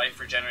 life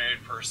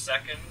regenerated per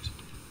second,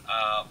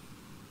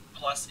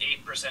 plus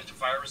 8% to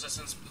fire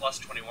resistance, plus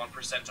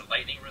 21% to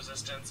lightning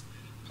resistance,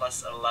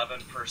 plus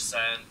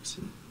 11%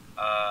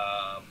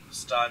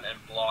 stun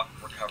and block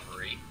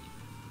recovery.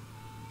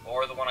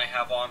 Or the one I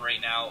have on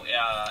right now,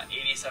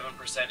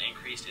 87%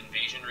 increased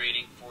invasion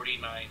rating,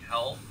 49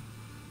 health,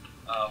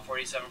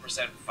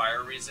 47%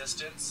 fire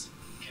resistance,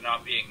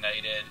 cannot be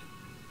ignited,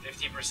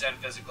 50%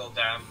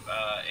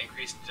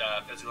 increased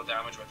physical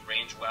damage with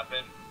ranged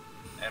weapon,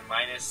 and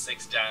minus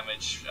 6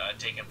 damage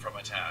taken from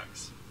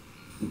attacks.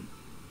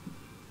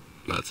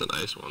 That's a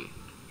nice one.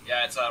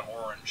 Yeah, it's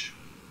orange.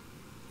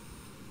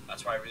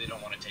 That's why I really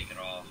don't want to take it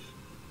off.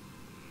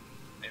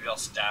 Maybe I'll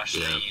stash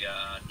Yeah.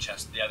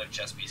 the other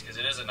chest piece, because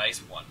it is a nice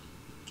one.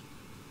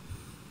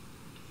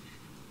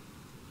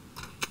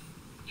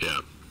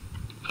 Yeah.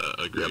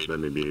 Agreed. Yep, that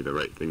may be the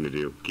right thing to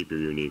do. Keep your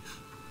uniques.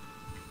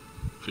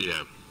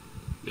 Yeah.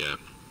 Yeah.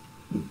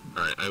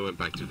 Alright, I went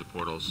back through the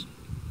portals.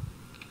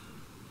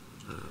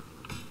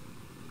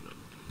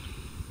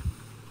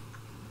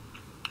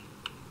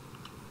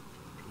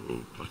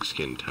 Ooh,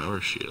 buckskin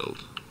tower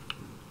shield.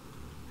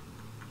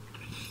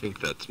 I think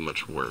that's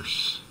much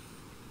worse.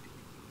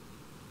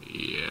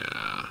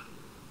 Yeah.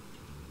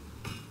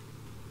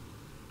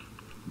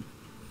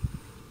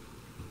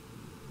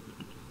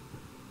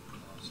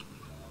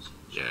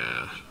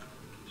 Yeah.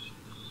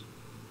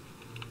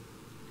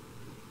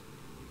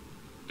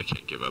 I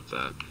can't give up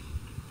that.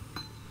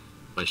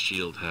 My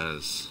shield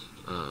has,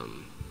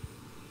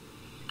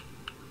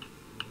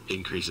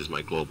 increases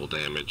my global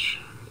damage.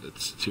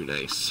 It's too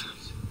nice.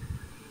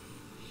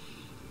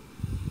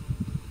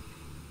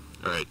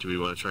 Alright, do we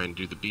want to try and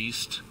do the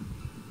beast?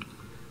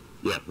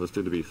 Yeah, let's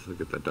do the beast. Let's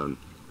get that done.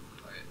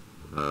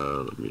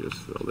 Alright. Let me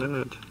just sell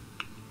that.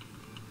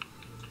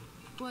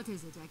 What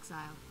is it,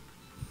 exile?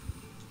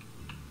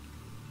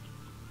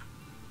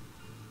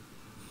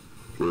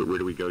 Where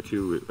do we go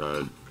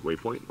to?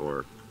 Waypoint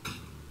or?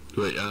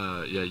 Wait,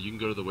 yeah, you can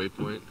go to the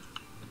waypoint.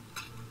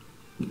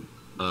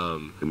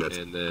 And that's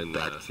and then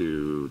back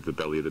to the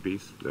belly of the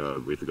beast. We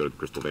have to go to the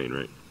Crystal Vein,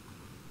 right?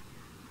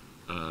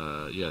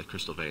 yeah,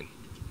 Crystal Vein.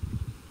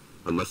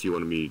 Unless you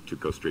wanted me to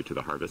go straight to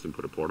the harvest and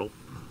put a portal.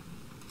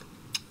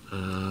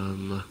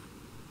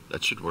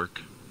 That should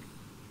work.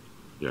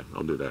 Yeah,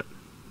 I'll do that.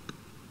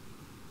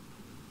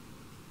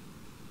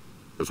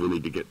 Because we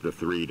need to get the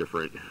 3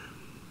 different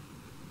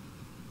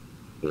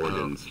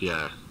organs.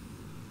 Yeah.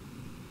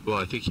 Well,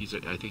 I think he's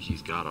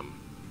got them.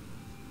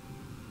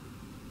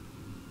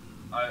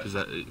 Because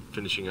that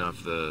finishing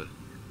off the.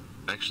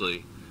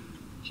 Actually,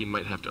 he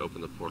might have to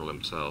open the portal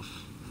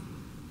himself.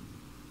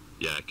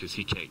 Yeah, because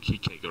he can't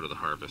go to the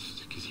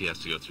harvest because he has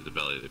to go through the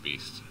belly of the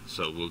beast.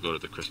 So we'll go to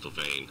the crystal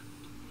vein.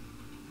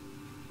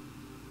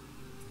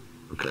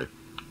 Okay.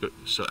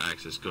 So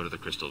Axis, go to the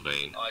crystal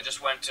vein. I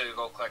just went to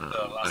go collect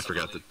the last I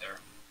forgot that there.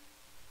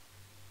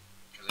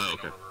 Oh,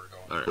 okay.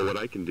 All right. So what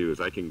I can do is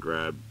I can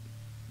grab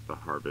the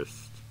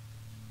harvest.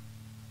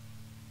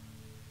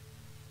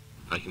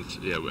 I can.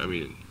 Yeah, I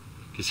mean,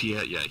 because he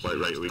had. Yeah.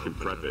 Right. We can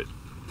prep it.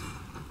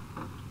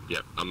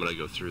 Yep. I'm gonna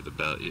go through the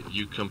belly.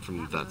 You come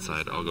from that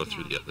side. I'll go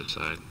through the other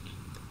side,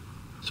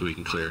 so we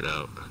can clear it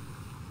out.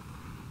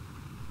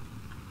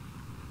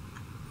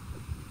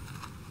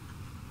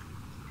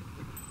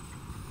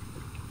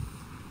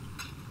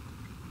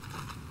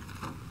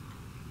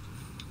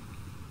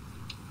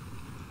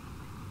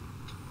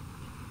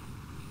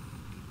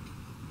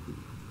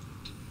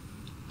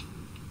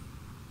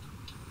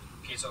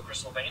 Okay, so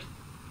crystal vein.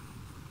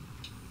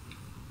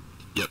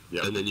 Yep.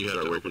 And then you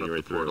have to open up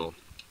the portal.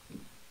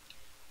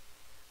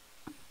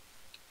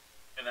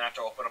 And then I have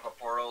to open up a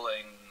portal,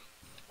 and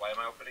why am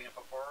I opening up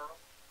a portal?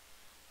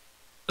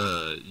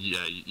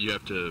 Yeah, you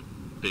have to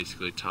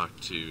basically talk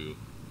to.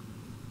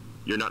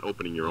 You're not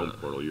opening your own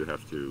portal. You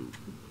have to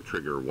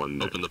trigger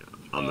one Open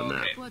on the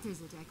map. Okay. What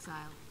is it,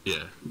 exile?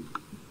 Yeah.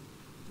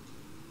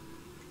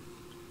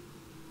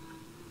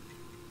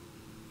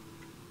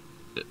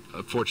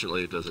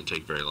 Unfortunately, it doesn't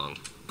take very long.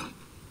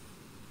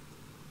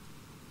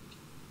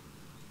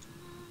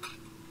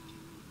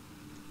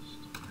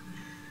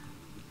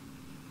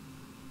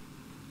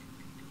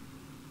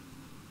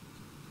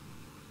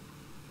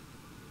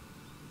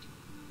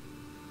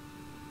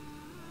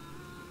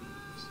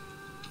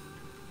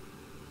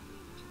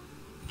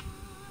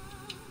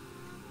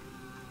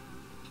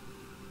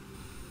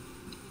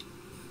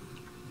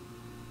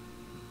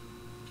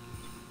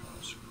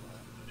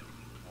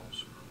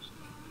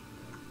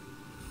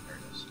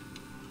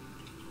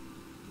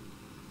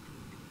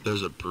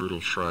 There's a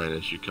brutal shrine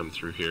as you come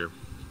through here.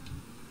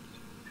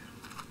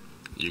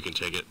 You can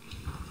take it.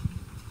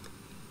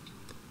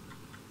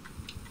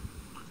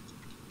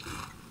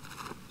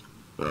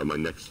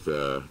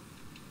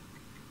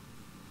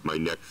 My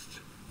next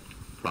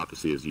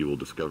prophecy is you will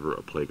discover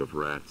a plague of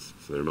rats.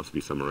 So there must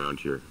be some around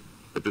here.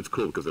 But that's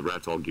cool because the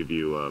rats all give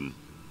you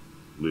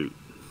loot.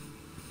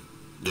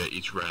 Yeah,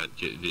 each rat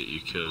that you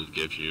kill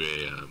gives you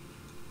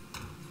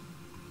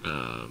a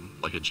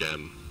like a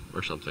gem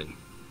or something.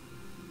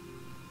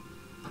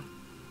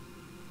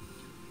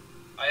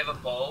 I have a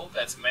bow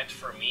that's meant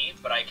for me,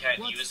 but I can't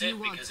What use do you it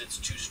want? because it's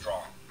too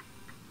strong.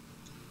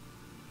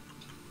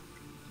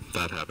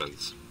 That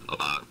happens a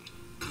lot.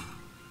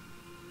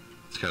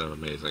 It's kind of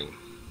amazing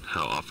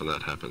how often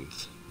that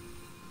happens.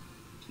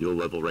 You'll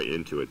level right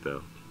into it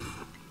though.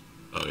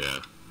 Oh yeah.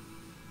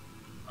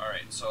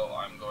 Alright, so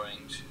I'm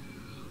going to...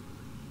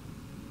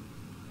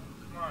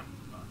 Oh, come on.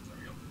 Oh, there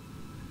we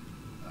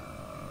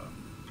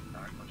go.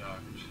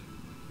 Aqueduct.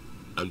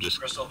 I'm just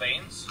Crystal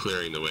veins.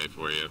 clearing the way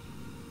for you.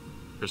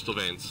 Crystal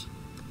veins.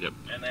 Yep.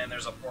 And then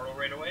there's a portal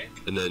right away.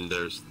 And then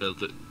there's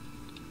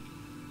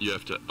you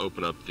have to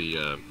open up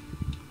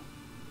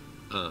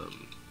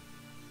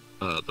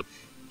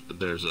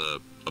there's a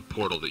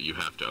portal that you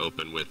have to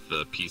open with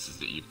the pieces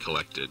that you've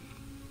collected.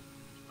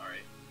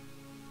 Alright.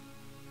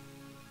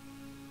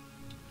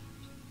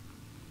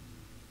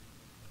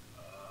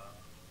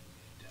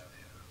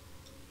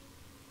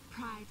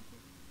 Pride.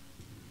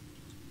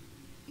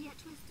 Yet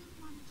twisted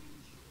one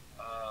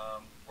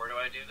Where do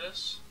I do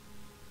this?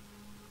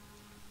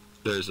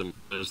 There's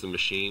the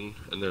machine,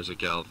 and there's a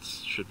gal.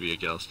 Should be a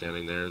gal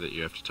standing there that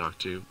you have to talk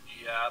to.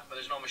 Yeah, but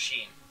there's no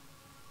machine.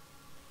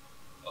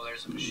 Oh,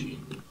 there's a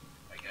machine,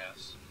 I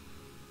guess.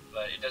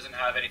 But it doesn't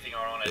have anything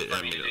on it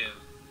for me to do.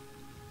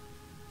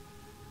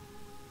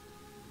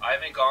 I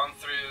haven't gone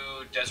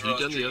through Have Desero's you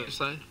done dream. the other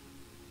side?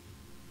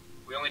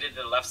 We only did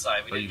the left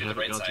side. We Oh, you didn't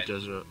do the haven't right gone side. to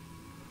Desert.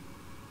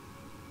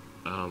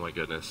 Oh my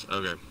goodness.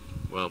 Okay.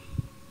 Well,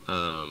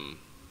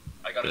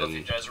 I gotta go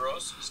through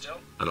Desero's still.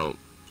 I don't.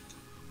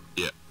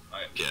 Yeah.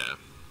 Okay. Yeah.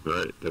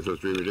 Alright, that's what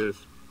dream it is.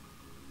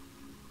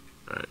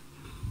 Alright.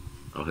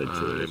 I'll head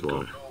to it as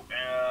well. Go,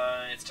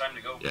 it's time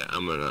to go. Yeah,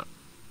 I'm gonna.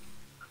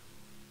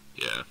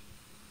 Yeah.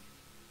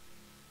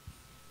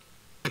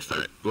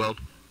 Alright. Well.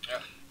 Yeah.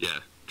 Yeah.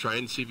 Try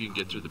and see if you can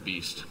get through the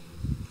beast.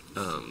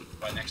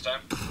 By next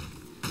time.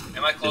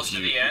 Am I close if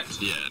to you- the end?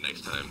 Yeah,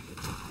 next time.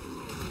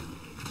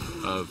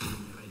 Of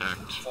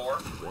Act 4?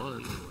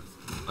 1.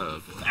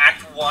 Of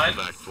Act 1? Of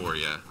Act 4,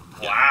 yeah.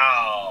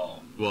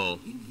 Wow. Well,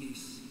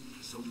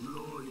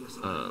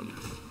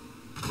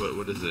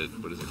 what is it?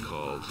 What is it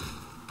called?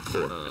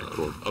 Four.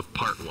 Of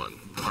Part 1.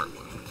 Part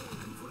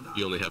 1.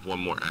 You only have one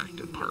more act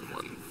in Part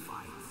 1.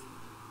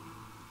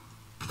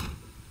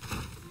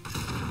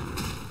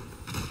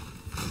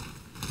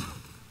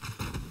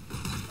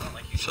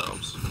 So,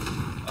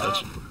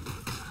 that's,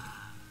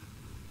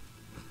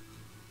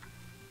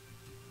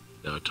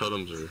 no,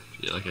 totems are,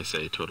 yeah, like I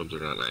say, totems are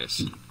not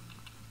nice.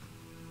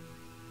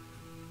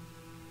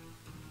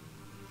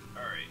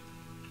 Alright.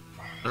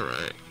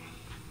 Alright.